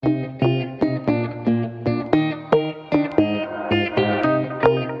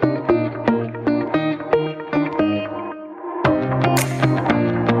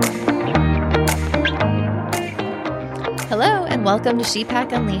Welcome to She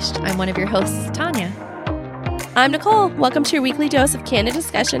Pack Unleashed. I'm one of your hosts, Tanya. I'm Nicole. Welcome to your weekly dose of candid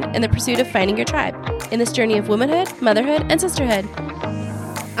discussion in the pursuit of finding your tribe in this journey of womanhood, motherhood, and sisterhood.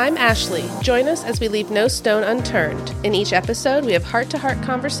 I'm Ashley. Join us as we leave no stone unturned. In each episode, we have heart-to-heart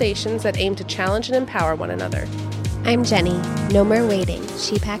conversations that aim to challenge and empower one another. I'm Jenny. No more waiting.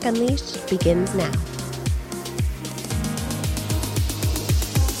 She Pack Unleashed begins now.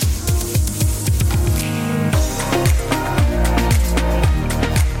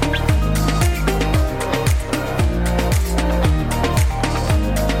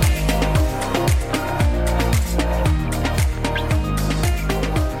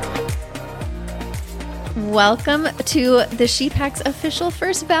 Welcome to the She Pack's official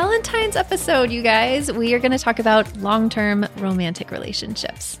first Valentine's episode, you guys. We are going to talk about long-term romantic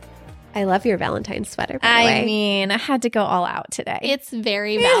relationships. I love your Valentine sweater, by the way. I mean, I had to go all out today. It's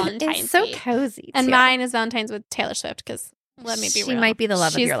very Valentine's. It's so cozy, too. And mine is Valentine's with Taylor Swift because, let me be real. She might be the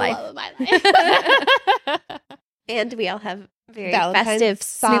love of your life. She's the love of my life. And we all have very Valentine's festive,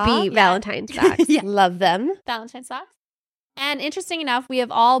 Snoopy Valentine socks. Yeah. Love them. Valentine's socks. And interesting enough, we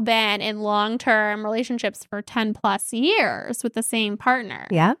have all been in long-term relationships for 10 plus years with the same partner.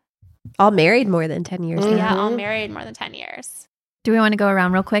 Yeah. All married more than 10 years now. Yeah, all married more than 10 years. Do we want to go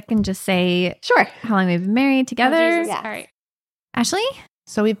around real quick and just say Sure. how long we've been married together? Oh, Jesus. Yes. All right. Ashley?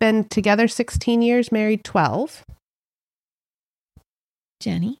 So we've been together 16 years, married 12.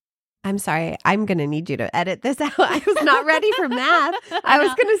 Jenny? I'm sorry. I'm going to need you to edit this out. I was not ready for math. I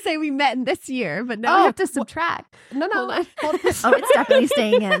was going to say we met in this year, but now I have to subtract. No. Hold on. Oh, it's definitely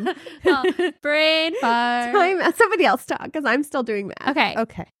staying in. Brain fart. Somebody else talk because I'm still doing math. Okay.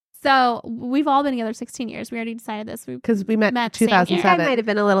 Okay. So we've all been together 16 years. We already decided this. Because we met Met same year. I think I 2007. might have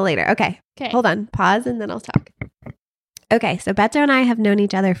been a little later. Okay. Okay. Hold on. Pause and then I'll talk. Okay. So Beto and I have known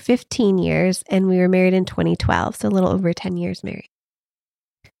each other 15 years and we were married in 2012. So a little over 10 years married.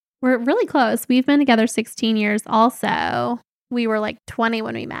 We're really close. We've been together 16 years also. We were like 20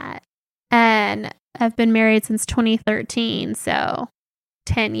 when we met and have been married since 2013. So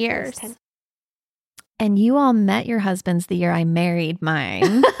 10 years. 10. And you all met your husbands the year I married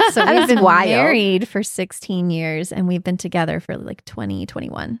mine. So That we've is been wild. married for 16 years and we've been together for like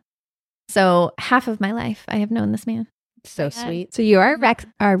 21. So half of my life I have known this man. So Yeah. sweet. So you are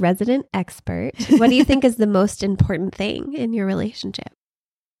our resident expert. What do you think is the most important thing in your relationship?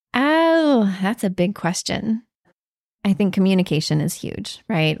 Oh, that's a big question. I think communication is huge,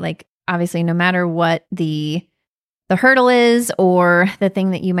 right? Like obviously no matter what the hurdle is or the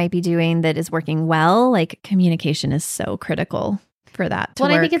thing that you might be doing that is working well, like communication is so critical for that to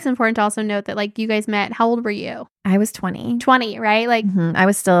Well, work. I think it's important to also note that like you guys met, how old were you? I was 20. 20, right? Like I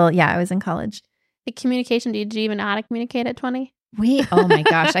was still, I was in college. the communication, did you even know how to communicate at 20? Oh my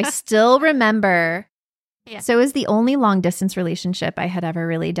gosh, I still remember. Yeah. So it was the only long distance relationship I had ever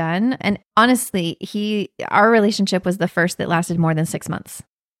really done. And honestly, our relationship was the first that lasted more than 6 months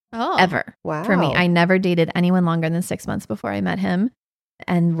Oh. ever Wow. for me. I never dated anyone longer than 6 months before I met him.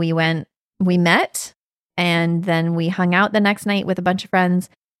 And we met and then we hung out the next night with a bunch of friends.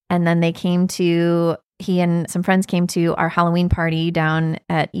 And then he and some friends came to our Halloween party down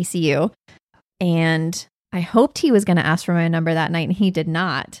at ECU. And I hoped he was going to ask for my number that night, and he did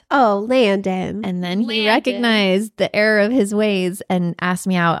not. Oh, Landon. And then he Landon. recognized the error of his ways and asked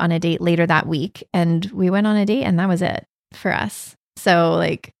me out on a date later that week. And we went on a date, and that was it for us. So,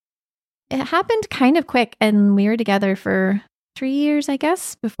 like, it happened kind of quick, and we were together for 3 years, I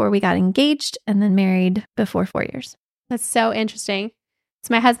guess, before we got engaged, and then married before 4 years. That's so interesting.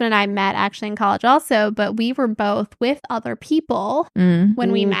 So my husband and I met actually in college also, but we were both with other people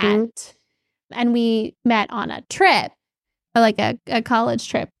when we met. And we met on a trip, like a college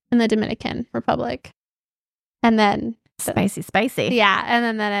trip in the Dominican Republic. And then Spicy. yeah,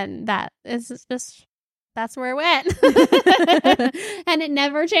 and then that is just that's where it went. And it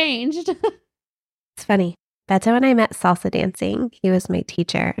never changed. It's funny. Beto and I met salsa dancing. He was my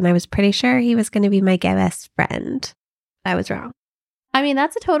teacher, and I was pretty sure he was going to be my best friend. I was wrong. I mean,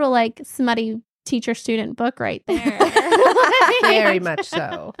 that's a total like smutty teacher-student book right there. Very much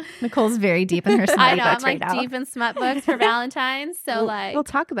so. Nicole's very deep in her I smutty know, I'm books right like now. deep in smut books for Valentine's. So like, We'll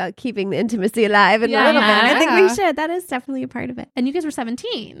talk about keeping the intimacy alive in a Yeah. little bit. I think we Yeah. should. That is definitely a part of it. and you guys were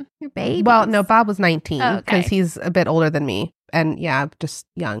 17. Your baby. Well, no, Bob was 19 Oh, because okay. he's a bit older than me. And yeah, just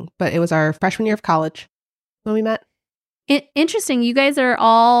young. But it was our freshman year of college when we met. Interesting. You guys are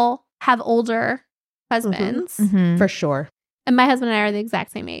all have older husbands. Mhm. For sure. And my husband and I are the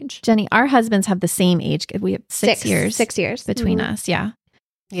exact same age. Jenny, our husbands have the same age. We have 6 years 6 years between Mhm. us. Yeah.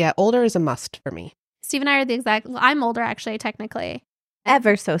 Yeah, older is a must for me. Steve and I are the exact. Well, I'm older actually, technically.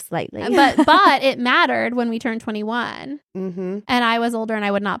 Ever so slightly. But it mattered when we turned 21. Mm-hmm. And I was older and I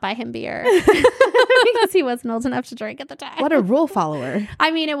would not buy him beer because he wasn't old enough to drink at the time. What a rule follower.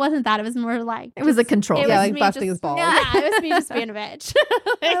 I mean, it wasn't that. It was more like... It was a control. It Yeah, was like me busting just- his balls. Yeah, it was me just being a bitch.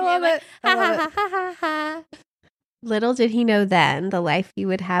 I love it. I love it. Ha, ha, ha. Little did he know then the life you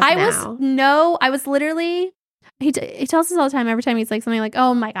would have now. I was literally... He tells us all the time, every time he's like something like,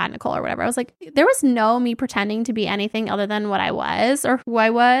 oh my God, Nicole, or whatever. I was like, there was no me pretending to be anything other than what I was or who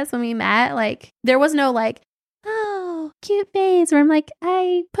I was when we met. Like, there was no like, oh, cute face where I'm like,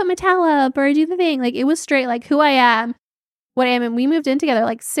 I put my towel up or I do the thing. Like, it was straight like who I am, what I am. And we moved in together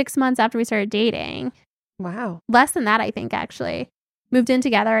like 6 months after we started dating. Wow. Less than that, I think, actually. Moved in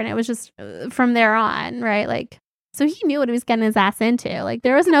together and it was just from there on, right? Like, so he knew what he was getting his ass into. Like,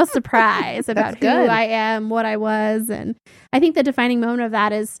 there was no surprise about who good. I am, what I was. And I think the defining moment of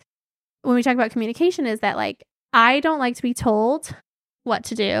that is when we talk about communication is that, like, I don't like to be told what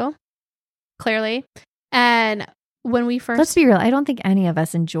to do, clearly. And when we first... Let's be real. I don't think any of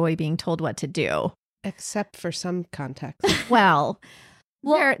us enjoy being told what to do. Except for some context. Well,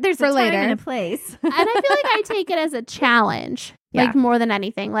 there's for a time later. and a place. And I feel like I take it as a challenge, like, more than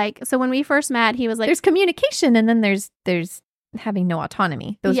anything. Like, so when we first met, he was like... There's communication and then there's having no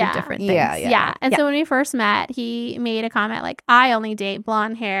autonomy. Those are different things. Yeah. And so when we first met, he made a comment like, I only date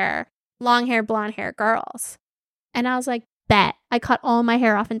long hair, blonde hair girls. And I was like, bet. I cut all my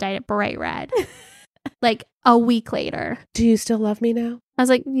hair off and dyed it bright red. Like a week later. Do you still love me now? I was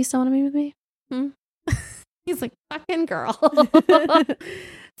like, you still want to be with me? He's like, fucking girl.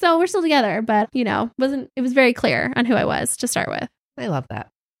 So we're still together, but it was very clear on who I was to start with. I love that.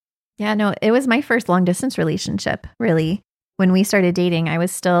 Yeah, no, it was my first long distance relationship, really. When we started dating, I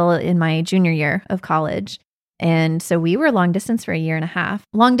was still in my junior year of college. And so we were long distance for a year and a half.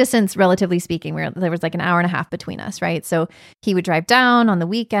 Long distance, relatively speaking, there was like an hour and a half between us, right? So he would drive down on the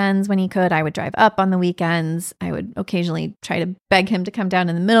weekends when he could. I would drive up on the weekends. I would occasionally try to beg him to come down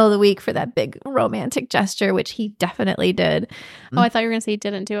in the middle of the week for that big romantic gesture, which he definitely did. Oh, I thought you were going to say he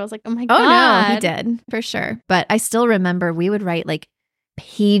didn't too. I was like, oh my God. Oh, no, he did, for sure. But I still remember we would write like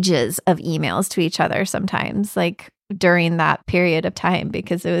pages of emails to each other sometimes, like during that period of time,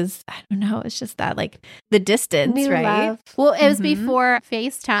 because it was, I don't know, it's just that like the distance, New right? love. Well, it was before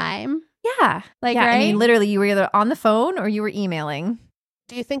FaceTime. Yeah. Like, yeah. right? I mean, literally you were either on the phone or you were emailing.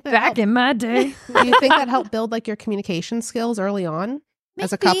 Do you think that Back in my day. Do you think that helped build like your communication skills early on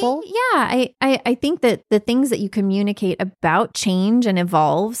as a couple? Yeah. I think that the things that you communicate about change and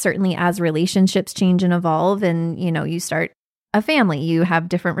evolve, certainly as relationships change and evolve, and you start a family, you have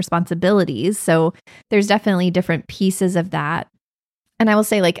different responsibilities. So there's definitely different pieces of that. And I will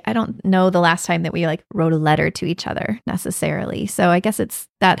say, like, I don't know the last time that we like wrote a letter to each other necessarily. So I guess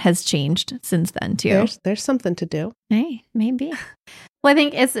that has changed since then too. There's something to do. Hey, maybe. Well, I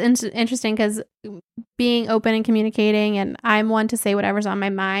think it's interesting because being open and communicating, and I'm one to say whatever's on my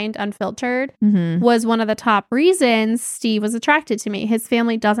mind, unfiltered, was one of the top reasons Steve was attracted to me. His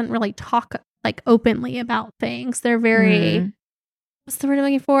family doesn't really talk like openly about things. They're very, what's the word I'm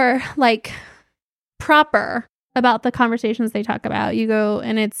looking for? Like proper about the conversations they talk about. You go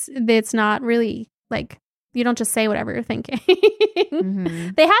and it's not really like, you don't just say whatever you're thinking.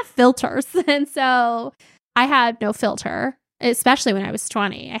 They have filters. And so I had no filter, especially when I was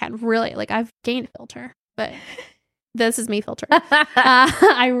 20. I had really, like, I've gained a filter, but this is me filter.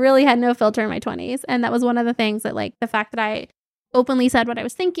 I really had no filter in my 20s. And that was one of the things that, like, the fact that I openly said what I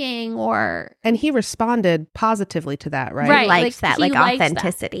was thinking, and he responded positively to that, right? Right. He likes that, he like liked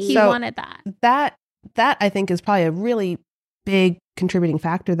authenticity. That. He So wanted that. That I think is probably a really big contributing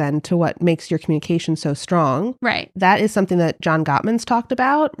factor then to what makes your communication so strong. Right. That is something that John Gottman's talked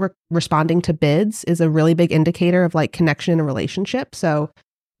about. Responding to bids is a really big indicator of like connection in a relationship. So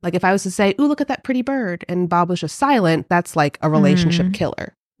like if I was to say, ooh, look at that pretty bird, and Bob was just silent, that's like a relationship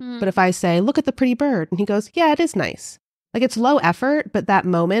killer. But if I say, look at the pretty bird, and he goes, yeah, it is nice. Like it's low effort, but that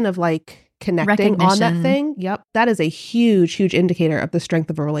moment of like connecting on that thing, that is a huge, huge indicator of the strength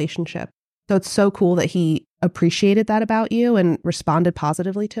of a relationship. So it's so cool that he appreciated that about you and responded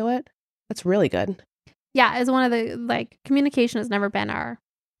positively to it. That's really good. Yeah, it's one of the, like, communication has never been our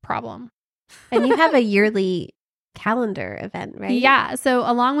problem. And you have a yearly calendar event, right? Yeah. So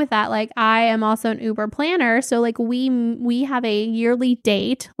along with that, like, I am also an Uber planner. So like we have a yearly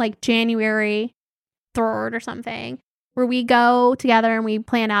date, like January 3rd or something, where we go together and we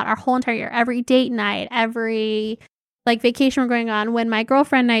plan out our whole entire year, every date night, every like vacation we're going on, when my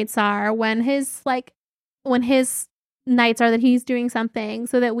girlfriend nights are, when his nights are that he's doing something,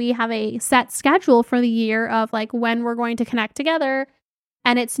 so that we have a set schedule for the year of like when we're going to connect together.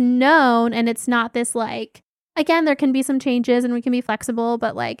 And it's known, and it's not this like, again, there can be some changes and we can be flexible,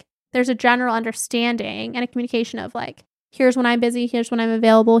 but like there's a general understanding and a communication of like, here's when I'm busy, here's when I'm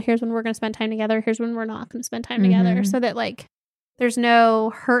available, here's when we're going to spend time together, here's when we're not going to spend time together, so that like there's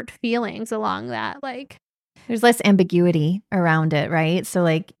no hurt feelings along that. Like there's less ambiguity around it, right? So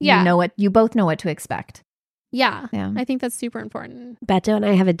like you both know what to expect. Yeah. I think that's super important. Beto and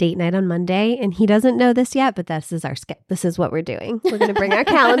I have a date night on Monday, and he doesn't know this yet, but this is what we're doing. We're going to bring our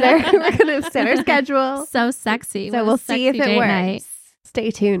calendar. We're going to set our schedule. So sexy. So we'll see if it works. Night.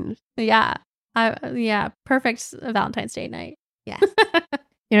 Stay tuned. Yeah. Perfect Valentine's Day night. Yeah.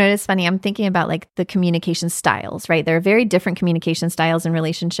 You know, it's funny. I'm thinking about like the communication styles, right? There are very different communication styles in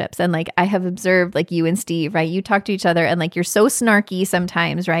relationships. And like I have observed like you and Steve, right? You talk to each other and like you're so snarky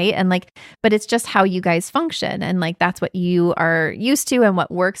sometimes, right? And like, but it's just how you guys function. And like that's what you are used to and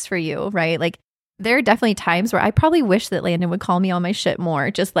what works for you, right? Like there are definitely times where I probably wish that Landon would call me on my shit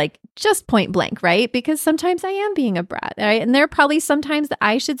more, just point blank, right? Because sometimes I am being a brat, right? And there are probably sometimes that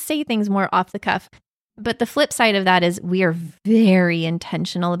I should say things more off the cuff. But the flip side of that is we are very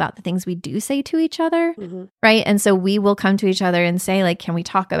intentional about the things we do say to each other, right? And so we will come to each other and say, like, can we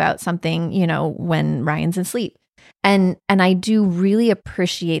talk about something, you know, when Ryan's asleep? And I do really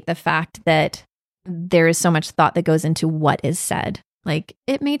appreciate the fact that there is so much thought that goes into what is said. Like,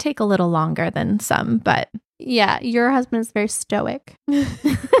 it may take a little longer than some, but... Yeah, your husband is very stoic.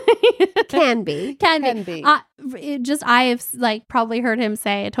 Can be. I have like probably heard him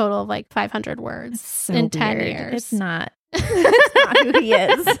say a total of like 500 words so in weird. 10 years. It's not who he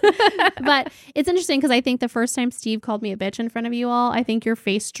is. But it's interesting because I think the first time Steve called me a bitch in front of you all, I think your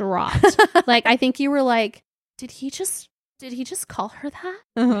face dropped. Like, I think you were like, did he just call her that?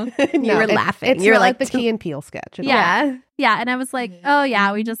 And you were laughing. It's You're like the Key and Peele sketch. Yeah. And I was like, oh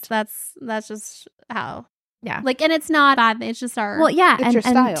yeah, that's just how. Yeah. Like, and it's not bad. It's just our... Well, yeah. It's your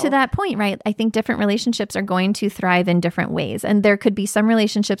style. And to that point, right, I think different relationships are going to thrive in different ways. And there could be some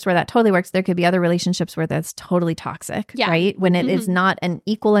relationships where that totally works. There could be other relationships where that's totally toxic, right? When it is not an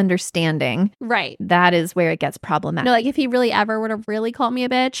equal understanding. Right. That is where it gets problematic. No, like if he really ever would have really called me a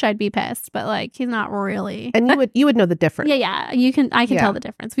bitch, I'd be pissed. But like, he's not really... And you would know the difference. Yeah. I can tell the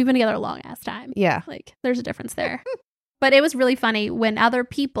difference. We've been together a long ass time. Yeah. Like, there's a difference there. But it was really funny when other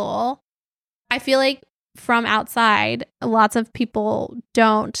people... I feel like from outside, lots of people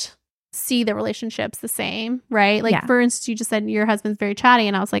don't see the relationships the same, right? Like, for instance, you just said your husband's very chatty,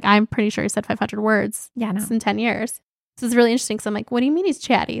 and I was like, I'm pretty sure he said 500 words in 10 years. So it's really interesting because I'm like, what do you mean he's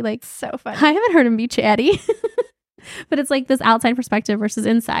chatty? Like, so funny. I haven't heard him be chatty. But it's like this outside perspective versus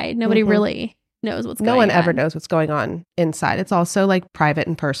inside. Nobody really knows what's going on. No one ever knows what's going on inside. It's also like private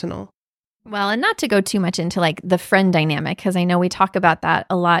and personal. Well, and not to go too much into like the friend dynamic, because I know we talk about that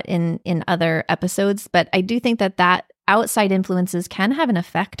a lot in other episodes, but I do think that outside influences can have an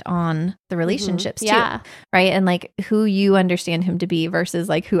effect on the relationships too, right? And like who you understand him to be versus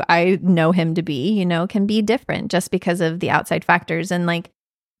like who I know him to be, you know, can be different just because of the outside factors. And like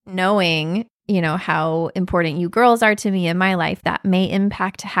knowing, you know, how important you girls are to me in my life, that may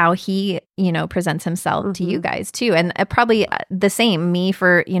impact how he, you know, presents himself to you guys too. And probably the same, me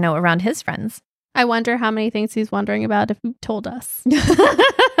for, you know, around his friends. I wonder how many things he's wondering about if he told us.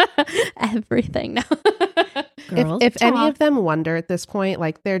 Everything. No. If any of them wonder at this point,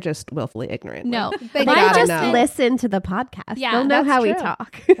 like they're just willfully ignorant. No. Like, They gotta just know. listen to the podcast. Yeah, They'll know that's how we true.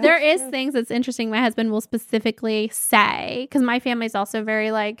 talk. There is things that's interesting. My husband will specifically say, because my family's also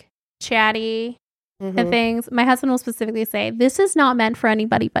very like chatty and things. My husband will specifically say, this is not meant for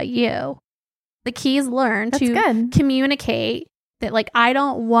anybody but you. The key is learn to communicate that, like, I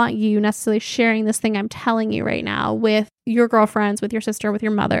don't want you necessarily sharing this thing I'm telling you right now with your girlfriends, with your sister, with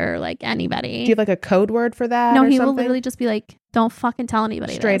your mother, like anybody. Do you have like a code word for that? No, or he something? will literally just be like, don't fucking tell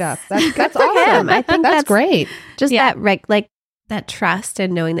anybody Straight this. up. That's for awesome. him. I think that's great. Just that trust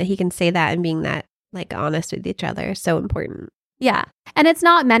and knowing that he can say that and being that like honest with each other is so important. Yeah. And it's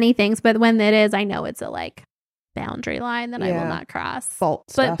not many things, but when it is, I know it's a like boundary line that I will not cross. Fault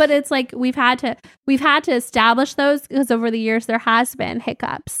stuff. But it's like we've had to establish those because over the years there has been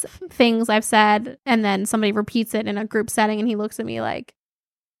hiccups, things I've said, and then somebody repeats it in a group setting and he looks at me like,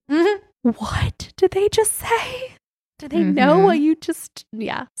 what did they just say? Do they know what you just...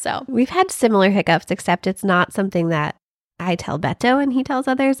 Yeah. So we've had similar hiccups, except it's not something that I tell Beto and he tells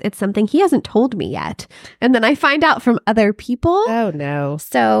others. It's something he hasn't told me yet. And then I find out from other people. Oh, no.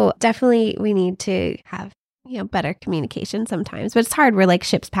 So definitely we need to have, you know, better communication sometimes. But it's hard. We're like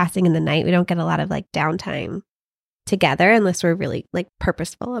ships passing in the night. We don't get a lot of like downtime together unless we're really like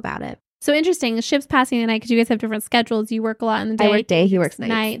purposeful about it. So interesting. Ships passing in the night because you guys have different schedules. You work a lot in the day. I work day, he works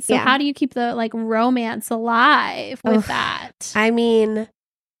night. So how do you keep the like romance alive with that? I mean,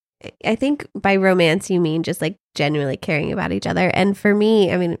 I think by romance you mean just like genuinely caring about each other. And for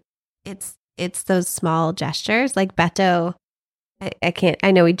me, I mean, it's those small gestures. Like Beto,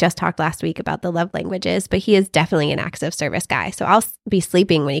 I know we just talked last week about the love languages, but he is definitely an acts of service guy. So I'll be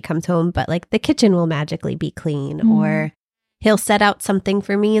sleeping when he comes home, but like the kitchen will magically be clean, or he'll set out something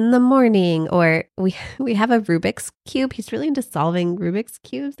for me in the morning, or we have a Rubik's Cube. He's really into solving Rubik's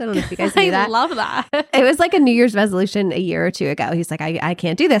Cubes. I don't know if you guys knew that. I love that. It was like a New Year's resolution a year or two ago. He's like, I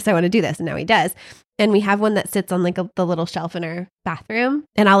can't do this. I want to do this. And now he does. And we have one that sits on like the little shelf in our bathroom,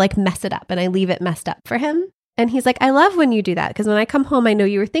 and I'll like mess it up and I leave it messed up for him. And he's like, I love when you do that, because when I come home, I know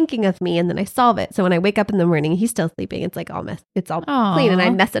you were thinking of me, and then I solve it. So when I wake up in the morning, he's still sleeping. It's like it's all clean, and I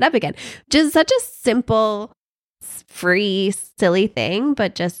mess it up again. Just such a simple, free, silly thing,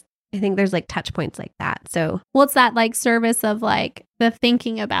 but just I think there's like touch points like that. So well, it's that like service of like the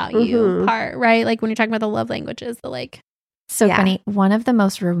thinking about you part, right? Like when you're talking about the love languages, the like. So funny. One of the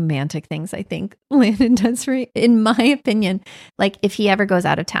most romantic things I think Landon does for, in my opinion, like if he ever goes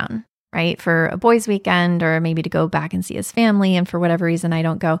out of town, right, for a boys' weekend, or maybe to go back and see his family, and for whatever reason I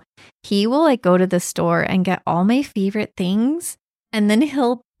don't go, he will like go to the store and get all my favorite things, and then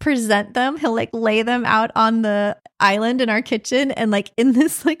he'll present them. He'll like lay them out on the island in our kitchen, and like in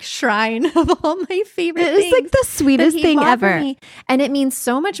this like shrine of all my favorite things. It's like the sweetest thing ever. And it means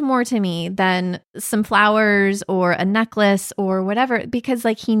so much more to me than some flowers or a necklace or whatever, because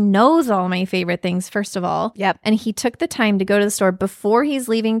like he knows all my favorite things, first of all. Yep. And he took the time to go to the store before he's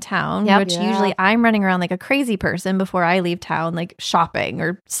leaving town, which usually I'm running around like a crazy person before I leave town, like shopping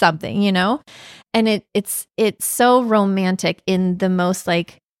or something, you know? And it's so romantic in the most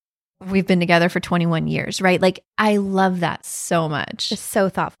like, we've been together for 21 years, right? Like, I love that so much. Just so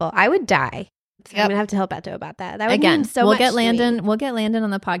thoughtful. I would die. So I'm going to have to tell Beto about that. That would Again, mean so we'll much get Landon. We'll get Landon on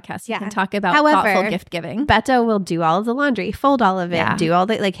the podcast. You can talk about thoughtful gift giving. Beto will do all of the laundry, fold all of it, do all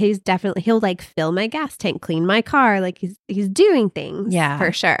the like. He'll like fill my gas tank, clean my car. Like he's doing things. Yeah,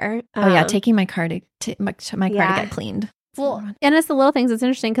 for sure. Taking my car to get cleaned. Well, and it's the little things. It's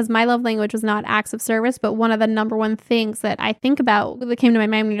interesting because my love language was not acts of service, but one of the number one things that I think about that came to my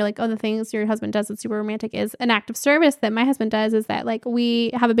mind when you're like, oh, the things your husband does that's super romantic is an act of service that my husband does is that like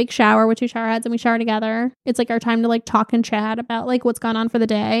we have a big shower with 2 shower heads and we shower together. It's like our time to like talk and chat about like what's gone on for the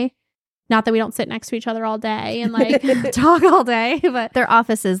day. Not that we don't sit next to each other all day and like talk all day, but their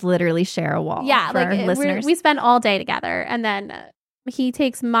offices literally share a wall. Yeah, for like our listeners. We spend all day together, and then he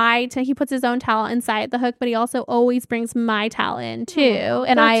takes he puts his own towel inside the hook, but he also always brings my towel in too.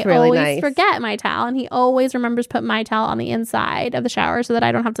 And I really always forget my towel, and he always remembers to put my towel on the inside of the shower so that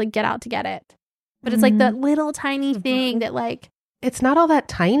I don't have to like get out to get it. But it's like the little tiny thing that like it's not all that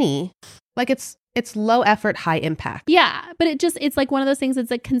tiny. Like it's low effort, high impact. Yeah, but it's like one of those things. It's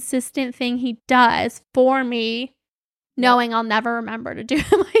a consistent thing he does for me, knowing I'll never remember to do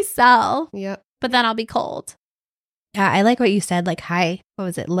it myself. Yep. But then I'll be cold. Yeah, I like what you said, like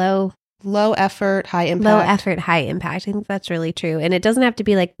low effort, high impact. Low effort, high impact. I think that's really true. And it doesn't have to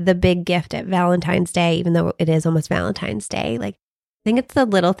be like the big gift at Valentine's Day, even though it is almost Valentine's Day. Like, I think it's the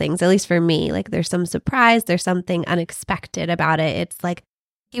little things, at least for me. Like, there's some surprise, there's something unexpected about it. It's like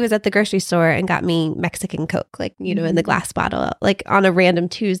he was at the grocery store and got me Mexican Coke, like, you know, in the glass bottle, like on a random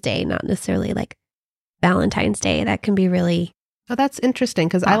Tuesday, not necessarily like Valentine's Day. That can be really... Oh, that's interesting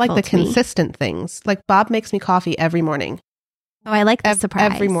because I like the consistent things. Like Bob makes me coffee every morning. Oh, I like the surprise.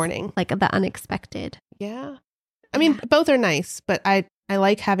 Every morning. Like the unexpected. Yeah. I mean, both are nice, but I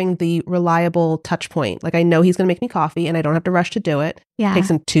like having the reliable touch point. Like I know he's going to make me coffee and I don't have to rush to do it. Yeah. It takes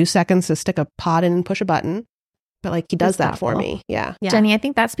him 2 seconds to stick a pot in and push a button. But like he does that for me. Yeah. Jenny, I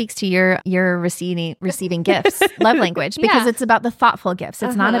think that speaks to your receiving gifts, love language, because it's about the thoughtful gifts.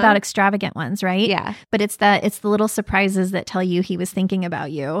 It's not about extravagant ones, right? Yeah. But it's the little surprises that tell you he was thinking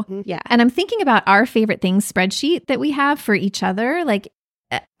about you. Mm-hmm. Yeah. And I'm thinking about our favorite things spreadsheet that we have for each other. Like,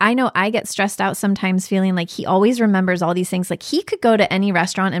 I know I get stressed out sometimes feeling like he always remembers all these things. Like he could go to any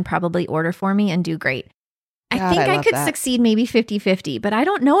restaurant and probably order for me and do great. I think I could succeed maybe 50-50, but I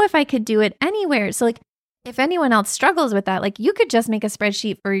don't know if I could do it anywhere. So like, if anyone else struggles with that, like you could just make a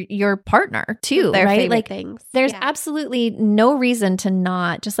spreadsheet for your partner too, their right? Like things. There's absolutely no reason to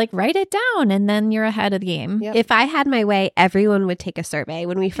not just like write it down and then you're ahead of the game. Yep. If I had my way, everyone would take a survey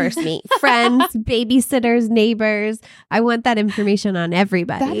when we first meet. Friends, babysitters, neighbors. I want that information on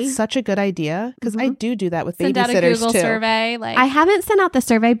everybody. That's such a good idea because I do that with Send babysitters out a Google too. survey. Like I haven't sent out the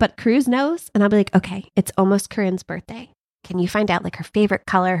survey, but Cruz knows, and I'll be like, okay, it's almost Corinne's birthday. Can you find out like her favorite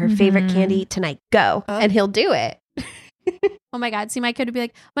color, her favorite candy tonight? Go. And he'll do it. Oh my God. See, my kid would be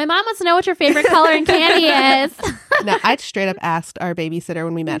like, my mom wants to know what your favorite color and candy is. No, I straight up asked our babysitter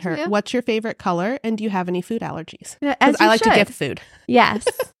when we met her, what's your favorite color? And do you have any food allergies? Because I like to gift food. Yes.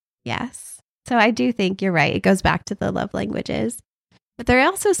 Yes. So I do think you're right. It goes back to the love languages. But there are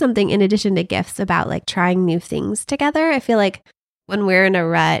also something in addition to gifts about like trying new things together. I feel like when we're in a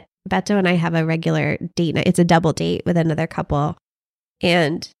rut, Beto and I have a regular date night. It's a double date with another couple.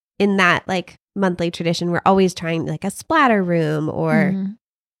 And in that like monthly tradition, we're always trying like a splatter room or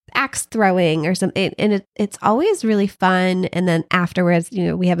axe throwing or something. And it's always really fun. And then afterwards,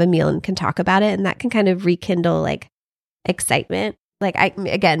 we have a meal and can talk about it. And that can kind of rekindle like excitement. Like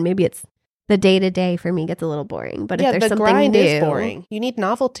again, maybe it's the day-to-day for me gets a little boring. But if there's something grind new, is boring. You need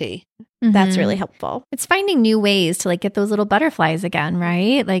novelty. That's really helpful. It's finding new ways to like get those little butterflies again,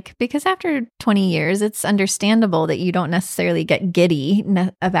 right? Like, because after 20 years, it's understandable that you don't necessarily get giddy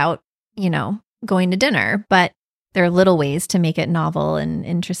about, going to dinner, but there are little ways to make it novel and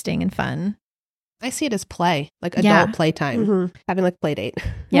interesting and fun. I see it as play, like adult playtime, having like play date.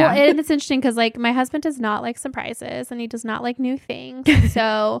 Yeah. Well, and it's interesting because like my husband does not like surprises and he does not like new things.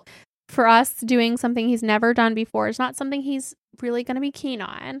 So for us, doing something he's never done before is not something he's really going to be keen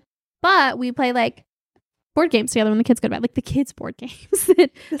on. But we play like board games together when the kids go to bed, like the kids' board games.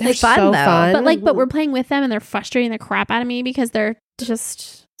 They're so fun. But we're playing with them and they're frustrating the crap out of me because they're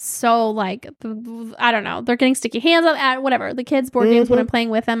just so like, I don't know, they're getting sticky hands on whatever. The kids' board games when I'm playing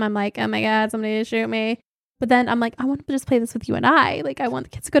with them, I'm like, oh my God, somebody to shoot me. But then I'm like, I want to just play this with you and I. Like, I want the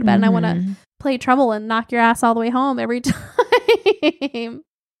kids to go to bed and I want to play Trouble and knock your ass all the way home every time.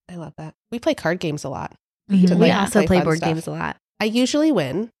 I love that. We play card games a lot. We also play board games a lot. I usually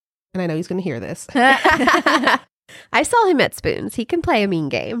win. And I know he's going to hear this. I saw him at Spoons. He can play a mean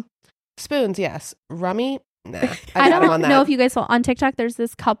game. Spoons, yes. Rummy, nah. I don't know if you guys saw on TikTok, there's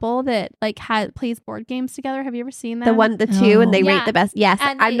this couple that like plays board games together. Have you ever seen that? The two, and they rate the best. Yes.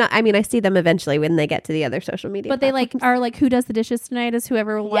 And I see them eventually when they get to the other social media. But they like are like, who does the dishes tonight is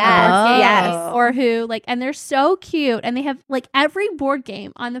whoever won. Yes. Or who like, and they're so cute. And they have like every board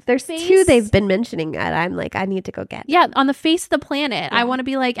game on the There's two they've been mentioning that I'm like, I need to go get. Yeah. On the face of the planet. I want to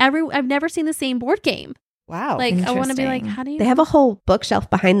be like I've never seen the same board game. Wow. Like, I want to be like, how do you? They have a whole bookshelf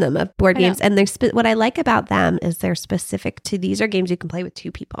behind them of board games. And what I like about them is they're specific to, these are games you can play with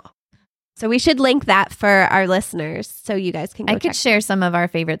two people. So we should link that for our listeners so you guys can go I could share some of our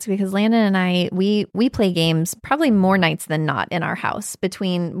favorites because Landon and I, we play games probably more nights than not in our house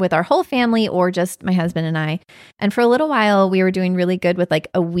with our whole family or just my husband and I. And for a little while, we were doing really good with like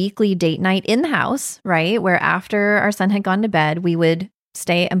a weekly date night in the house, right? Where after our son had gone to bed, we would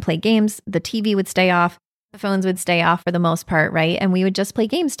stay and play games. The TV would stay off. The phones would stay off for the most part, right? And we would just play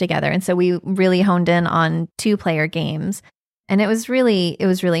games together. And so we really honed in on 2-player games. And it was really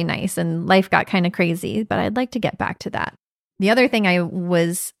nice. And life got kind of crazy, but I'd like to get back to that. The other thing I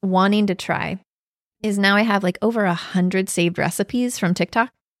was wanting to try is now I have like over 100 saved recipes from TikTok.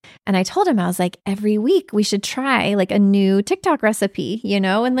 And I told him, I was like, every week we should try like a new TikTok recipe,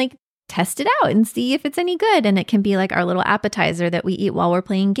 and like test it out and see if it's any good. And it can be like our little appetizer that we eat while we're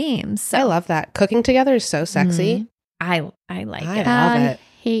playing games. So I love that. Cooking together is so sexy. I like it. I love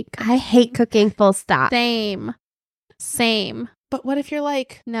it. I hate cooking, full stop. Same. But what if you're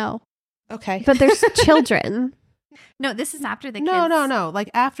like, No. okay. But there's children. No, this is after the kids. No. Like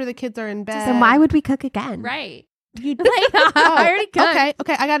after the kids are in bed. So why would we cook again? Right. You I already cooked.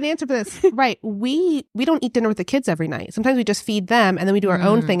 Okay. I got an answer for this. Right. We don't eat dinner with the kids every night. Sometimes we just feed them and then we do our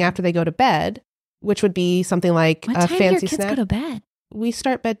own thing after they go to bed, which would be something like What a time fancy do your kids snack. go to bed? We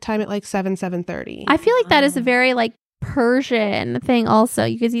start bedtime at like 7:30. I feel like that is a very like Persian thing also.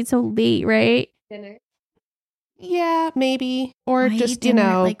 You guys eat so late, right? Dinner. Yeah, maybe. Or I just, eat dinner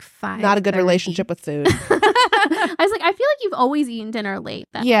at like not a good 5:30. relationship with food. I was like, I feel like you've always eaten dinner late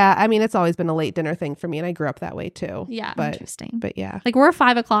then. Yeah, I mean, it's always been a late dinner thing for me, and I grew up that way too. Yeah. But Interesting. yeah. Like we're a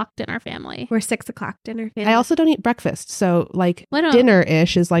 5:00 dinner family. We're 6:00 dinner family. I also don't eat breakfast. So like Why not?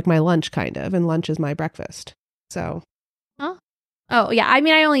 dinner-ish is like my lunch kind of, and lunch is my breakfast. So Oh yeah. I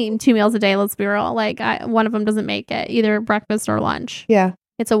mean, I only eat 2 meals a day. Let's be real. Like one of them doesn't make it, either breakfast or lunch. yeah.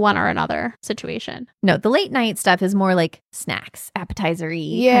 It's a one or another situation. No, the late night stuff is more like snacks, appetizer-y kind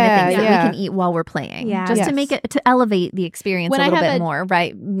of Yeah, things that yeah. we can eat while we're playing. Yeah. Just to Yes. make it, to elevate the experience When a I little have bit a- more,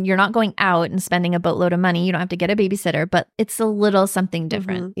 right? You're not going out and spending a boatload of money. You don't have to get a babysitter, but it's a little something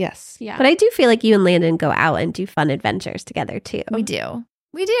different. Yes. Yeah. But I do feel like you and Landon go out and do fun adventures together too. We do.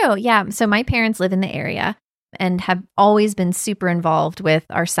 Yeah. So my parents live in the area and have always been super involved with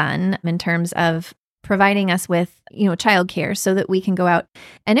our son in terms of providing us with, childcare so that we can go out.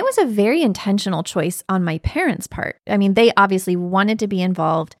 And it was a very intentional choice on my parents' part. I mean, they obviously wanted to be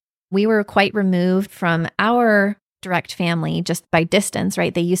involved. We were quite removed from our direct family just by distance,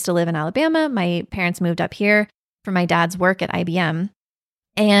 right? They used to live in Alabama. My parents moved up here for my dad's work at IBM.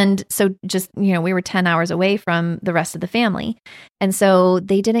 And so just, we were 10 hours away from the rest of the family. And so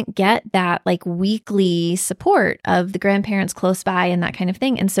they didn't get that like weekly support of the grandparents close by and that kind of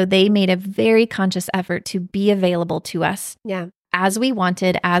thing. And so they made a very conscious effort to be available to us as we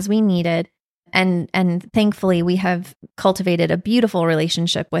wanted, as we needed. And thankfully, we have cultivated a beautiful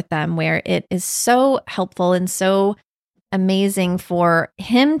relationship with them where it is so helpful and so amazing for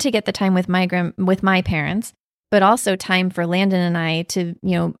him to get the time with my parents, but also time for Landon and I to,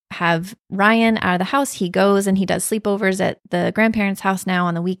 have Ryan out of the house. He goes and he does sleepovers at the grandparents' house now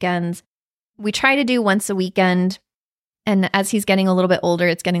on the weekends. We try to do once a weekend. And as he's getting a little bit older,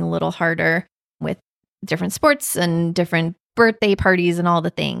 it's getting a little harder with different sports and different birthday parties and all the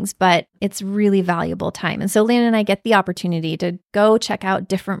things, but it's really valuable time. And so Landon and I get the opportunity to go check out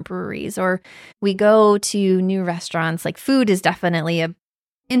different breweries, or we go to new restaurants. Like food is definitely a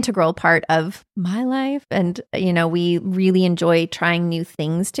integral part of my life. And, we really enjoy trying new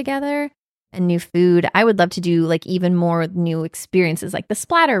things together and new food. I would love to do like even more new experiences, like the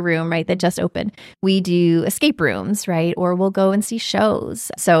Splatter Room, right, that just opened. We do escape rooms, right? Or we'll go and see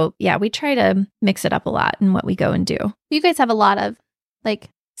shows. So yeah, we try to mix it up a lot in what we go and do. You guys have a lot of like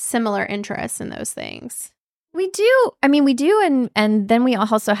similar interests in those things. We do. I mean, we do. And then we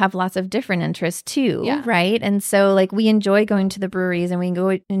also have lots of different interests too, right? And so like we enjoy going to the breweries and we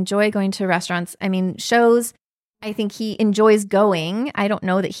enjoy going to restaurants. I mean, shows, I think he enjoys going. I don't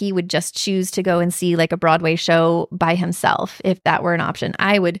know that he would just choose to go and see like a Broadway show by himself if that were an option.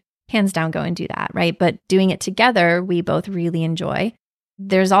 I would hands down go and do that, right? But doing it together, we both really enjoy.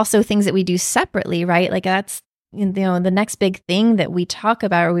 There's also things that we do separately, right? Like that's, the next big thing that we talk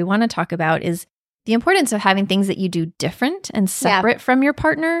about or we want to talk about is the importance of having things that you do different and separate from your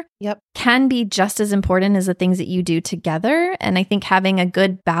partner can be just as important as the things that you do together. And I think having a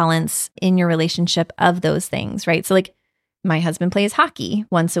good balance in your relationship of those things, right? So like my husband plays hockey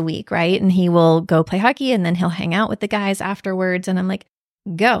once a week, right? And he will go play hockey and then he'll hang out with the guys afterwards. And I'm like,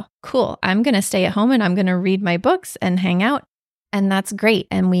 go, cool. I'm going to stay at home and I'm going to read my books and hang out. And that's great.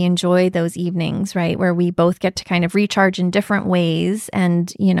 And we enjoy those evenings, right? Where we both get to kind of recharge in different ways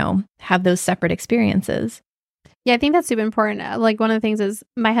and, have those separate experiences. Yeah, I think that's super important. Like one of the things is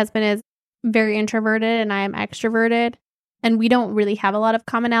my husband is very introverted and I am extroverted. And we don't really have a lot of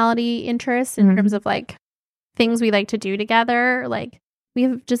commonality interests in terms of like things we like to do together. Like we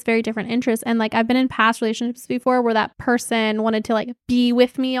have just very different interests. And like I've been in past relationships before where that person wanted to like be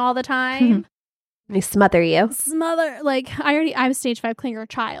with me all the time. They smother you. Like I'm stage 5 clinger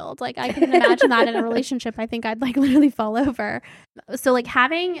child. Like I couldn't imagine that in a relationship. I think I'd like literally fall over. So like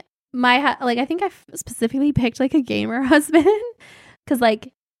having I think I specifically picked like a gamer husband because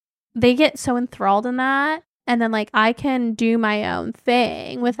like they get so enthralled in that. And then like I can do my own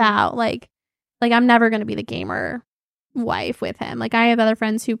thing without like I'm never going to be the gamer wife with him. Like I have other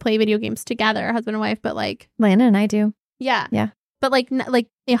friends who play video games together, husband and wife, but like Lana and I do. Yeah. But like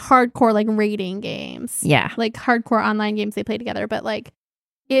in hardcore like raiding games. Yeah. Like hardcore online games they play together. But like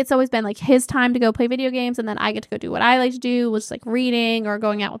it's always been like his time to go play video games and then I get to go do what I like to do, which is like reading or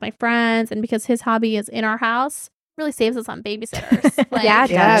going out with my friends. And because his hobby is in our house, really saves us on babysitters. Like,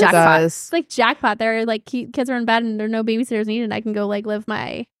 it does. It's like jackpot. They're like kids are in bed and there are no babysitters needed. I can go like live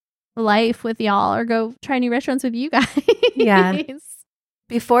my life with y'all or go try new restaurants with you guys. Yeah.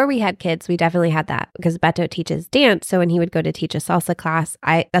 Before we had kids, we definitely had that because Beto teaches dance. So when he would go to teach a salsa class,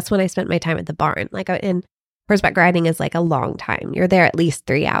 that's when I spent my time at the barn. Like in horseback riding is like a long time. You're there at least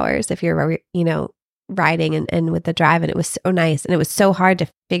 3 hours if you're, riding and with the drive. And it was so nice. And it was so hard to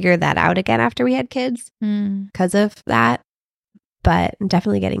figure that out again after we had kids because of that. But I'm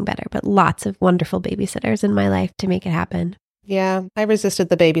definitely getting better. But lots of wonderful babysitters in my life to make it happen. Yeah, I resisted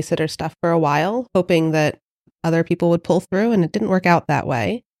the babysitter stuff for a while, hoping that other people would pull through, and it didn't work out that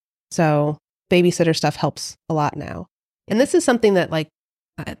way. So babysitter stuff helps a lot now. And this is something that like,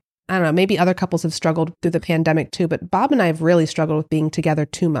 I don't know, maybe other couples have struggled through the pandemic too, but Bob and I have really struggled with being together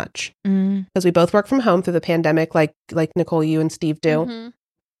too much because we both work from home through the pandemic, like Nicole, you and Steve do. Mm-hmm.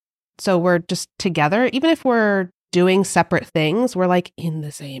 So we're just together. Even if we're doing separate things, we're like in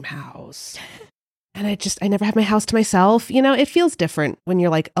the same house. And I never have my house to myself. It feels different when you're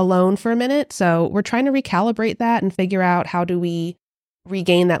like alone for a minute. So we're trying to recalibrate that and figure out how do we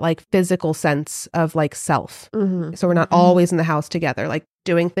regain that like physical sense of like self. Mm-hmm. So we're not always in the house together, like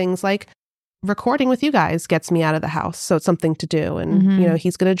doing things like recording with you guys gets me out of the house. So it's something to do. And,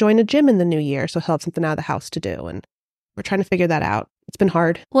 he's going to join a gym in the new year. So he'll have something out of the house to do. And we're trying to figure that out. It's been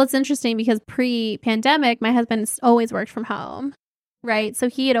hard. Well, it's interesting because pre-pandemic, my husband always worked from home. right? So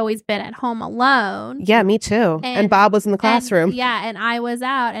he had always been at home alone. Yeah, me too. And Bob was in the classroom. And I was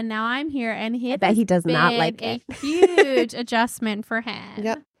out, and now I'm here, and I bet he does not like it. A huge adjustment for him.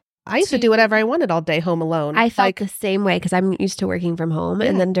 Yep. I used to do whatever I wanted all day home alone. I felt the same way because I'm used to working from home.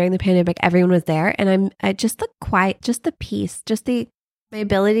 And then during the pandemic, everyone was there. And I just the quiet, just the peace, just my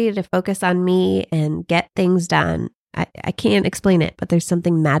ability to focus on me and get things done. I can't explain it, but there's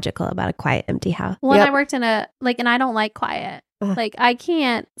something magical about a quiet, empty house. Well, and I worked in and I don't like quiet. Like I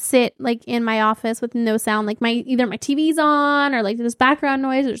can't sit like in my office with no sound. Like either my TV's on or like there's background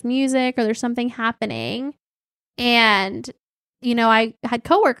noise, there's music, or there's something happening. And I had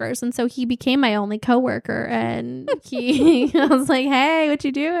coworkers, and so he became my only coworker. And I was like, "Hey, what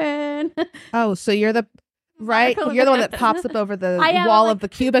you doing?" Oh, so you're the You're the one that pops up over the wall of the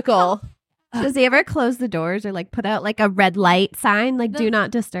cubicle. Does he ever close the doors or like put out like a red light sign, like do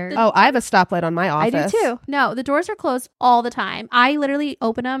not disturb? Oh, I have a stoplight on my office. I do too. No, the doors are closed all the time. I literally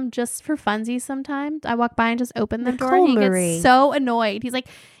open them just for funsies sometimes. I walk by and just open the door. He gets so annoyed. He's like,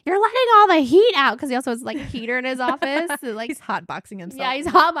 "You're letting all the heat out," because he also has like a heater in his office. So, like, he's hotboxing himself. Yeah, he's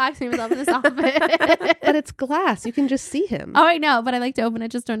hotboxing himself in his office. But it's glass. You can just see him. Oh, I know, but I like to open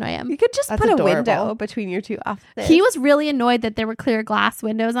it just to annoy him. You could just That's put adorable. a window between your two offices. He was really annoyed that there were clear glass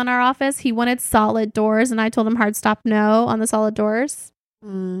windows on our office. He wanted solid doors, and I told him hard stop no on the solid doors.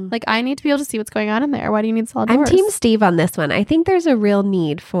 Like, I need to be able to see what's going on in there. Why do you need solid doors? I'm Team Steve on this one. I think there's a real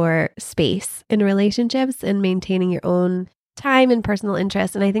need for space in relationships and maintaining your own time and personal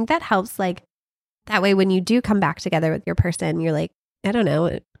interest. And I think that helps, like, that way when you do come back together with your person, you're like, I don't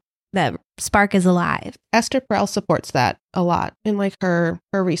know, that spark is alive. Esther Perel supports that a lot in like her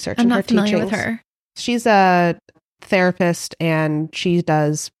research I'm and not her familiar teachings. with her. She's a therapist and she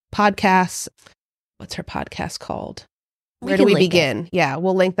does podcasts. What's her podcast called? Where do we begin? Yeah,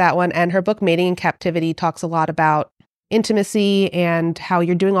 we'll link that one. And her book, Mating in Captivity, talks a lot about intimacy and how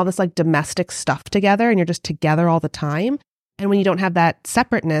you're doing all this like domestic stuff together and you're just together all the time. And when you don't have that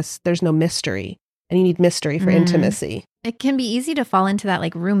separateness, there's no mystery. And you need mystery for intimacy. It can be easy to fall into that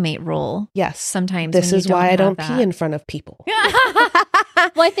like roommate role. Yes. Sometimes. This is why I don't pee in front of people.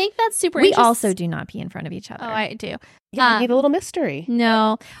 Well, I think that's super We also do not pee in front of each other. Oh, I do. Yeah, you need a little mystery.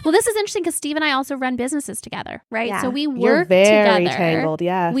 No. Well, this is interesting because Steve and I also run businesses together, right? Yeah. So we You're work very together. tangled,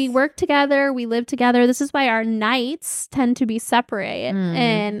 yes. We work together. We live together. This is why our nights tend to be separate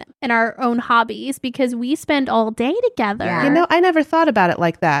and our own hobbies because we spend all day together. Yeah. You know, I never thought about it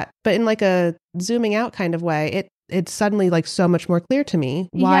like that, but in like a zooming out kind of way, it's suddenly like so much more clear to me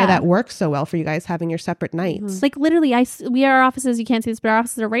why that works so well for you guys having your separate nights. Like literally, we are offices. You can't see this, but our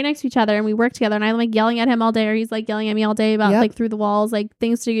offices are right next to each other, and we work together. And I'm like yelling at him all day, or he's like yelling at me all day about like through the walls, like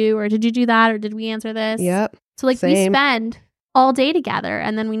things to do, or did you do that, or did we answer this? Yep. So like we Same. spend all day together,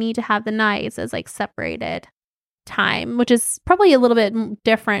 and then we need to have the nights as like separated time, which is probably a little bit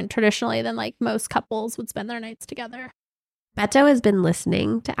different traditionally than like most couples would spend their nights together. Beto has been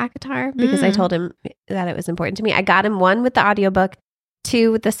listening to Akatar because I told him that it was important to me. I got him 1 with the audiobook,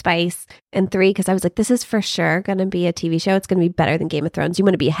 2 with the spice, and 3 because I was like, this is for sure going to be a TV show. It's going to be better than Game of Thrones. You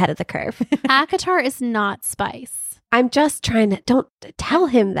want to be ahead of the curve. Akatar is not spice. I'm just trying to, don't tell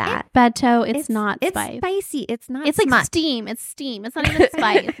him that. Beto, it's not it's spice. Spicy. It's not. It's like steam. It's steam. It's not even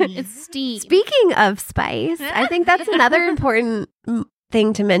spice. It's steam. Speaking of spice, I think that's another important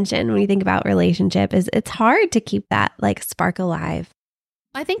thing to mention when you think about relationship is it's hard to keep that like spark alive.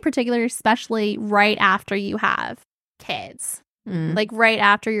 I think particularly, especially right after you have kids, like right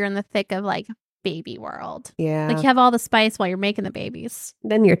after you're in the thick of like baby world. Yeah. Like you have all the spice while you're making the babies.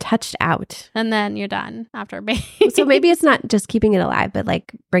 Then you're touched out. And then you're done after a baby. So maybe it's not just keeping it alive, but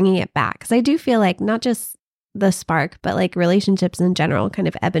like bringing it back. Because I do feel like not just the spark, but like relationships in general kind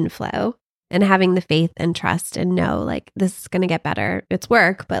of ebb and flow. And having the faith and trust and know like this is going to get better. It's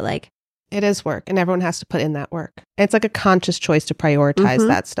work, but like. It is work and everyone has to put in that work. It's like a conscious choice to prioritize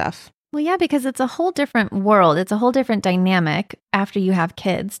that stuff. Well, yeah, because it's a whole different world. It's a whole different dynamic after you have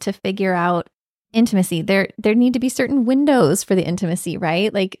kids to figure out intimacy. There need to be certain windows for the intimacy,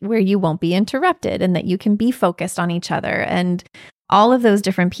 right? Like where you won't be interrupted and that you can be focused on each other. And all of those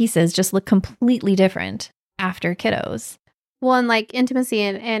different pieces just look completely different after kiddos. Well, and like intimacy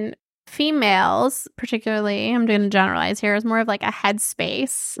and females, particularly, I'm going to generalize here, is more of like a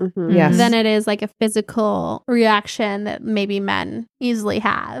headspace Yes. than it is like a physical reaction that maybe men easily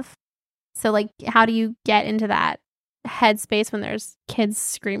have. So like, how do you get into that headspace when there's kids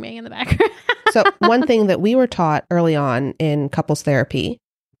screaming in the background? So one thing that we were taught early on in couples therapy,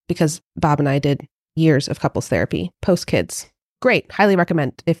 because Bob and I did years of couples therapy, post kids. Great. Highly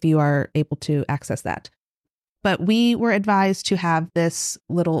recommend if you are able to access that. But we were advised to have this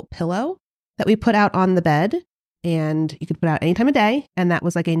little pillow that we put out on the bed and you could put out any time of day. And that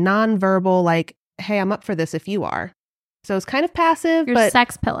was like a nonverbal, like, hey, I'm up for this if you are. So it's kind of passive, Your but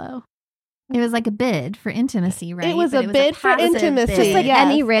sex pillow. It was like a bid for intimacy, right? it was But a bid for passive intimacy. Just like yes.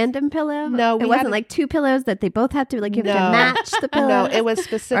 any random pillow? No, it we wasn't had- like two pillows that they both had to, like, you have No. to match the pillow. No, it was Or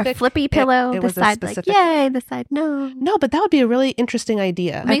specific. a flippy pillow. It the was a side, like, specific- yay, the side, no. No, but that would be a really interesting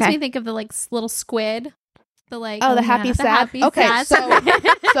idea. It makes Okay. me think of the like little squid. The like Oh, the happy the sad. happy Okay, sad so squid.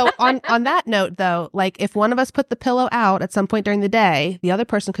 so on that note though, like if one of us put the pillow out at some point during the day, the other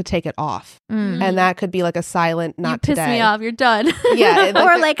person could take it off, Mm. and that could be like a silent you not piss today. me off. You're done. Yeah,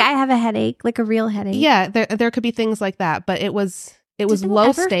 Or like, I have a headache, like a real headache. Yeah, there could be things like that, but it was Did low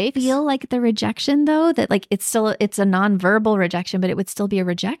ever stakes. Feel like the rejection though, that like it's a nonverbal rejection, but it would still be a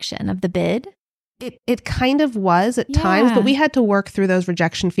rejection of the bid. It kind of was at times, Yeah. but we had to work through those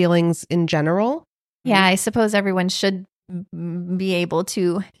rejection feelings in general. Yeah, I suppose everyone should be able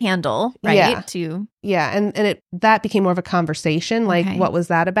to handle, right? Yeah. To Yeah, and that became more of a conversation. Like, Okay. what was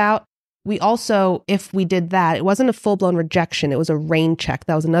that about? We also, if we did that, it wasn't a full blown rejection. It was a rain check.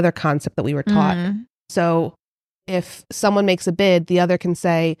 That was another concept that we were taught. Mm. So if someone makes a bid, the other can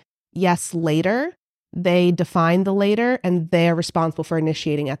say yes later. They define the later, and they're responsible for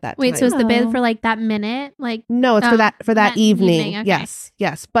initiating at that Wait, time. so is the bid Oh. for like that minute? Like No, it's Oh, for that that evening. evening, okay.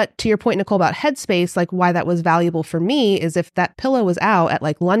 Yes. But to your point, Nicole, about headspace, like why that was valuable for me is if that pillow was out at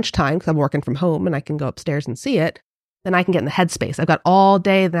like lunchtime, because I'm working from home and I can go upstairs and see it, then I can get in the headspace. I've got all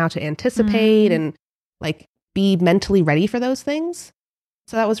day now to anticipate and like be mentally ready for those things.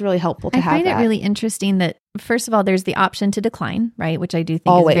 So that was really helpful to I have find that. it really interesting that first of all, there's the option to decline, right? Which I do think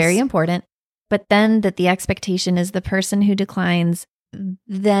Always. is very important. But then that the expectation is the person who declines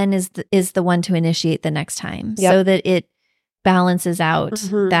then is the one to initiate the next time, Yep. so that it balances out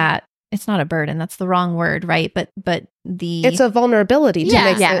Mhm. that it's not a burden. That's the wrong word, right? But the It's a vulnerability to Yeah.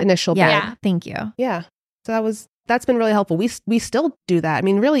 make Yeah. the initial bid. yeah. Thank you. Yeah. So that's been really helpful. We still do that. I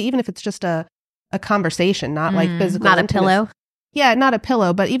mean, really, even if it's just a conversation, not like physical. Not a intimacy. pillow. Yeah, not a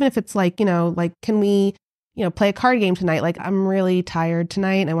pillow, but even if it's like, like, can we, play a card game tonight? Like, I'm really tired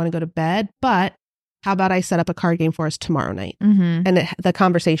tonight and I want to go to bed, but how about I set up a card game for us tomorrow night? Mm-hmm. And the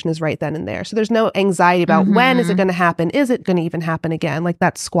conversation is right then and there. So there's no anxiety about when is it going to happen? Is it going to even happen again? Like,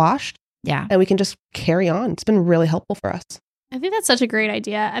 that's squashed Yeah. and we can just carry on. It's been really helpful for us. I think that's such a great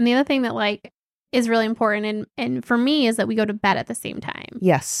idea. And the other thing that like is really important and for me is that we go to bed at the same time.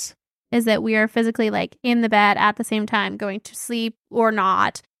 Yes. Is that we are physically like in the bed at the same time, going to sleep or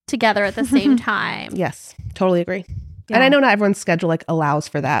not together at the same time. Yes. Totally agree. And I know not everyone's schedule like allows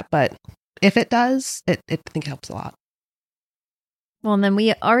for that, but if it does, I think it helps a lot. Well, and then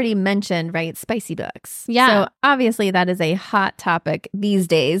we already mentioned, right, spicy books. Yeah. So obviously that is a hot topic these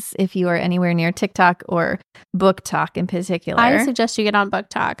days if you are anywhere near TikTok or Book Talk in particular. I suggest you get on Book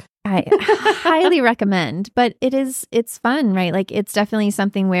Talk. I highly recommend, but it's fun, right? Like it's definitely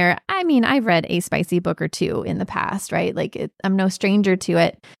something where, I mean, I've read a spicy book or two in the past, right? Like I'm no stranger to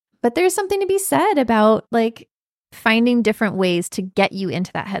it, but there's something to be said about like finding different ways to get you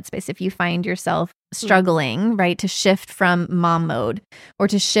into that headspace. If you find yourself struggling, right, to shift from mom mode or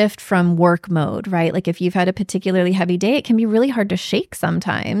to shift from work mode, right? Like if you've had a particularly heavy day, it can be really hard to shake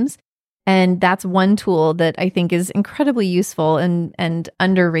sometimes. And that's one tool that I think is incredibly useful and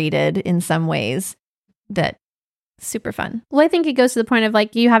underrated in some ways. That super fun. Well, I think it goes to the point of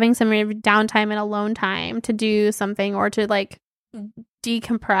like you having some downtime and alone time to do something or to like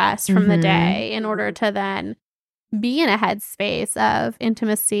decompress from the Mhm. day in order to then be in a headspace of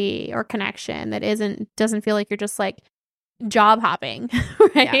intimacy or connection that doesn't feel like you're just like job hopping,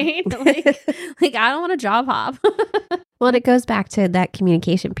 right? like I don't want to job hop. Well, it goes back to that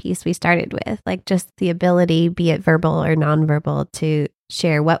communication piece we started with, like just the ability, be it verbal or nonverbal, to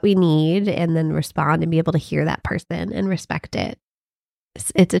share what we need and then respond and be able to hear that person and respect it.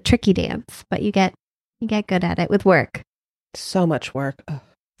 It's a tricky dance, but you get good at it with work. So much work. Ugh.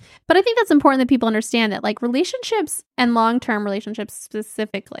 But I think that's important that people understand that like relationships and long-term relationships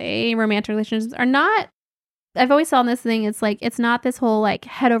specifically, romantic relationships are not, I've always found this thing, it's like, it's not this whole like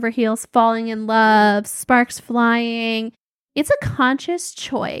head over heels falling in love, sparks flying. It's a conscious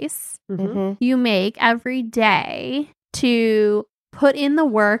choice Mhm. you make every day to put in the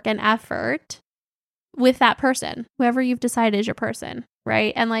work and effort with that person, whoever you've decided is your person,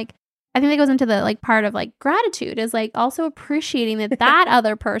 right? And like, I think that goes into the like part of like gratitude is like also appreciating that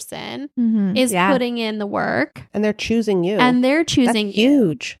other person Mm-hmm. is Yeah. putting in the work And they're choosing you. and they're That's choosing you.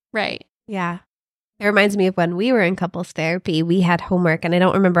 huge. Right. Yeah. It reminds me of when we were in couples therapy, we had homework and I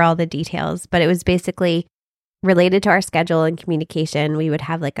don't remember all the details, but it was basically related to our schedule and communication. We would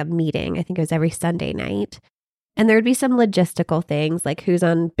have like a meeting. I think it was every Sunday night. And there would be some logistical things like who's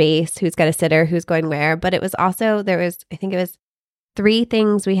on base, who's got a sitter, who's going where. But it was also, I think it was 3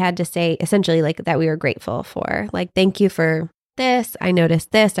 things we had to say essentially like that we were grateful for. Like, thank you for this. I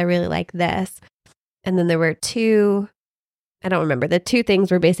noticed this. I really like this. And then there were 2, I don't remember. The 2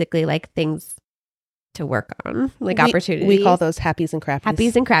 things were basically like things to work on, like opportunities. We call those happies and crappies.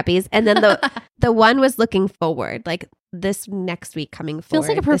 Happies and crappies. And then the one was looking forward, like this next week coming forward. Feels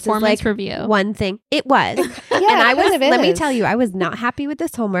like a performance review. One thing. It was. Yeah, and I was, let me is. tell you, I was not happy with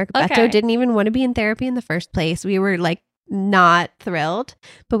this homework. Okay. Beto didn't even want to be in therapy in the first place. We were like not thrilled,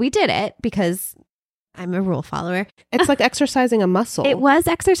 but we did it because I'm a rule follower. It's like exercising a muscle. It was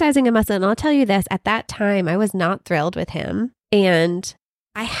exercising a muscle. And I'll tell you this, at that time, I was not thrilled with him. And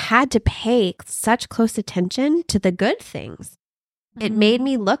I had to pay such close attention to the good things. It made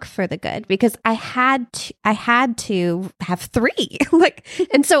me look for the good because I had to have 3.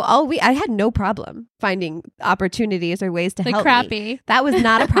 And so I had no problem finding opportunities or ways to help crappy. me. That was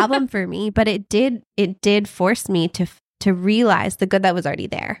not a problem for me, but it did force me to realize the good that was already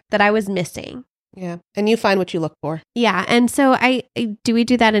there, that I was missing. Yeah. And you find what you look for. Yeah. And so do we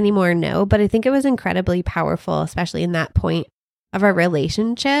do that anymore? No, but I think it was incredibly powerful, especially in that point of our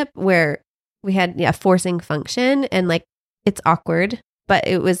relationship where we had a forcing function and like, it's awkward, but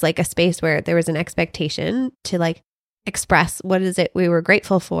it was like a space where there was an expectation to like express what is it we were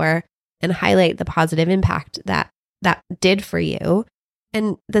grateful for and highlight the positive impact that did for you.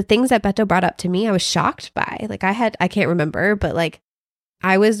 And the things that Beto brought up to me, I was shocked by. Like I can't remember, but like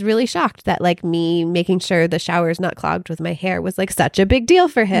I was really shocked that like me making sure the shower's not clogged with my hair was like such a big deal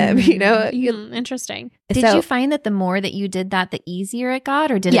for him, you know? Interesting. Did you find that the more that you did that, the easier it got,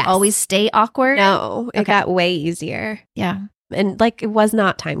 or did it always stay awkward? No, it got way easier. Yeah. And like, it was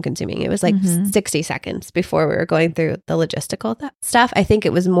not time consuming. It was like 60 seconds before we were going through the logistical stuff. I think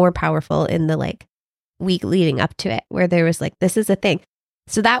it was more powerful in the like week leading up to it where there was like, this is a thing.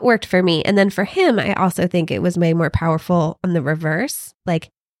 So that worked for me. And then for him, I also think it was way more powerful on the reverse. Like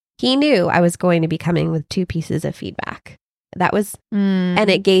he knew I was going to be coming with 2 pieces of feedback. That was, and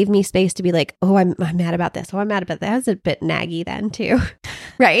it gave me space to be like, oh, I'm mad about this. Oh, I'm mad about that. That was a bit naggy then too.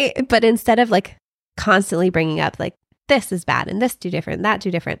 Right. But instead of like constantly bringing up like, this is bad and this too different, that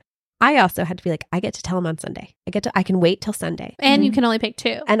too different. I also had to be like, I get to tell him on Sunday. I can wait till Sunday. And you can only pick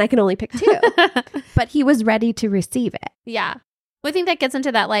 2. And I can only pick 2. But he was ready to receive it. Yeah. Well, I think that gets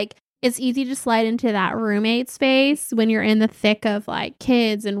into that, like, it's easy to slide into that roommate space when you're in the thick of like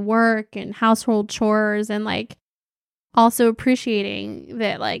kids and work and household chores and like also appreciating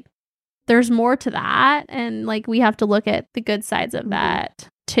that like there's more to that. And like we have to look at the good sides of that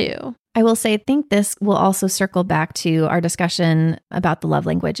too. I will say, I think this will also circle back to our discussion about the love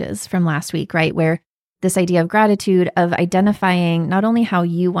languages from last week, right? Where this idea of gratitude, of identifying not only how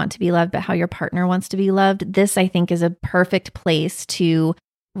you want to be loved, but how your partner wants to be loved. This, I think, is a perfect place to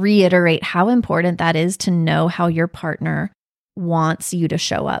reiterate how important that is to know how your partner wants you to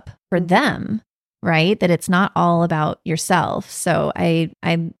show up for them, right? That it's not all about yourself. So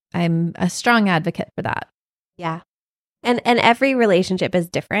I'm a strong advocate for that. Yeah. And every relationship is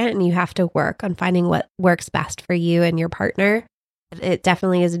different and you have to work on finding what works best for you and your partner. It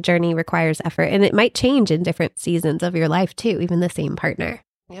definitely is a journey, requires effort, and it might change in different seasons of your life too, even the same partner.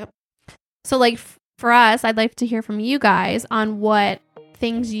 Yep. So like for us, I'd like to hear from you guys on what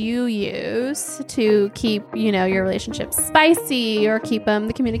things you use to keep, your relationships spicy or keep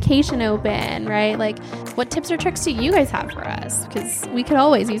the communication open, right? Like what tips or tricks do you guys have for us? Because we could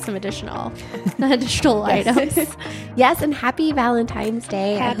always use some additional items. Yes, and happy Valentine's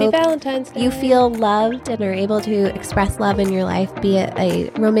Day. Happy Valentine's Day. You feel loved and are able to express love in your life, be it a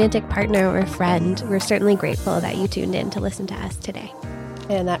romantic partner or a friend. We're certainly grateful that you tuned in to listen to us today.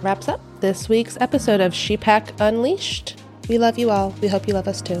 And that wraps up this week's episode of ShePack Unleashed. We love you all. We hope you love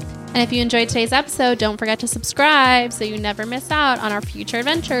us too. And if you enjoyed today's episode, don't forget to subscribe so you never miss out on our future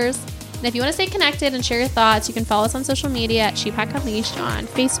adventures. And if you want to stay connected and share your thoughts, you can follow us on social media at ShePack Unleashed on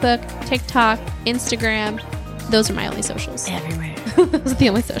Facebook, TikTok, Instagram. Those are my only socials. Everywhere. Those are the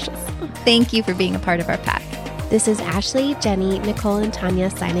only socials. Thank you for being a part of our pack. This is Ashley, Jenny, Nicole, and Tanya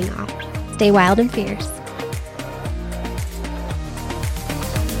signing off. Stay wild and fierce.